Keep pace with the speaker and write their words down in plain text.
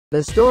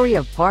The story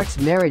of Park's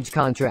marriage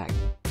contract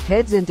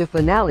heads into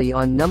finale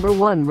on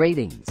 #1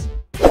 ratings.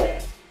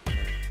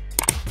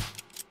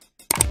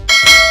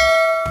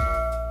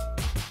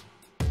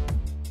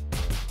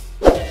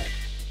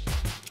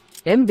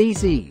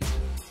 MBC's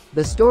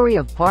The Story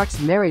of Park's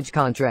Marriage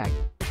Contract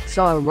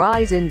saw a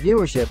rise in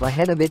viewership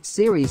ahead of its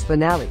series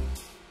finale.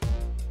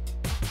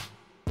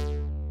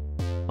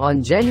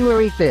 On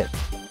January 5th,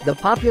 the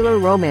popular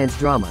romance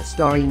drama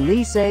starring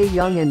Lee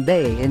Se-young and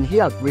Bae and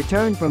Hyuk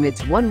returned from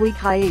its one-week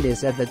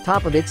hiatus at the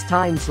top of its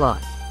time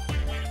slot.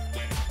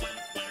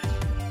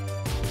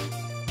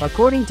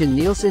 According to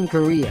Nielsen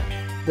Korea,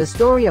 the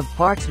story of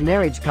Park's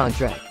marriage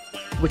contract,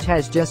 which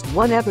has just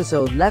one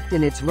episode left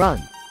in its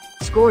run,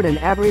 scored an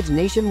average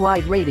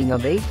nationwide rating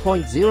of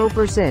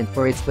 8.0%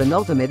 for its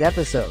penultimate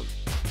episode.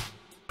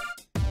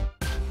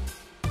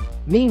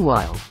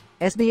 Meanwhile,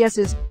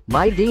 SBS's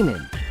My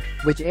Demon,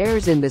 which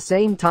airs in the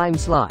same time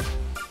slot,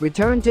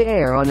 returned to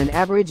air on an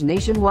average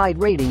nationwide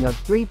rating of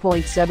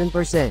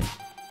 3.7%.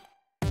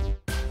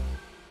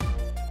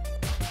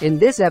 In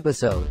this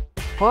episode,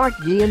 Park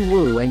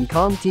Ji-woo and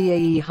Kang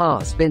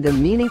Tae-ha spend a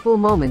meaningful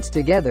moments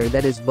together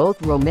that is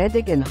both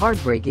romantic and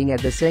heartbreaking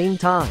at the same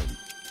time.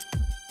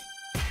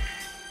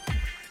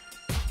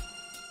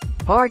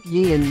 Park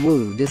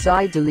Ji-woo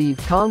decide to leave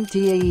Kang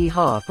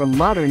Tae-ha from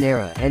modern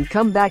era and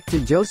come back to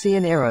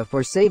Joseon era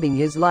for saving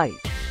his life.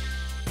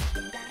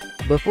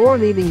 Before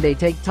leaving, they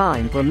take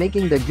time for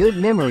making the good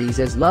memories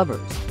as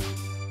lovers.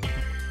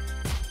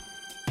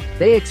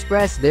 They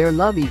express their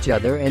love each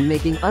other and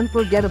making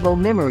unforgettable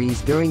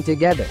memories during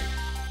together.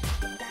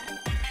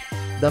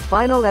 The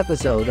final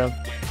episode of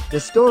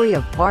The Story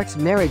of Park's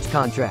Marriage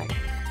Contract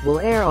will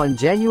air on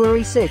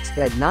January 6th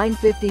at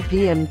 9:50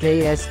 p.m.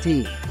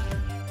 KST.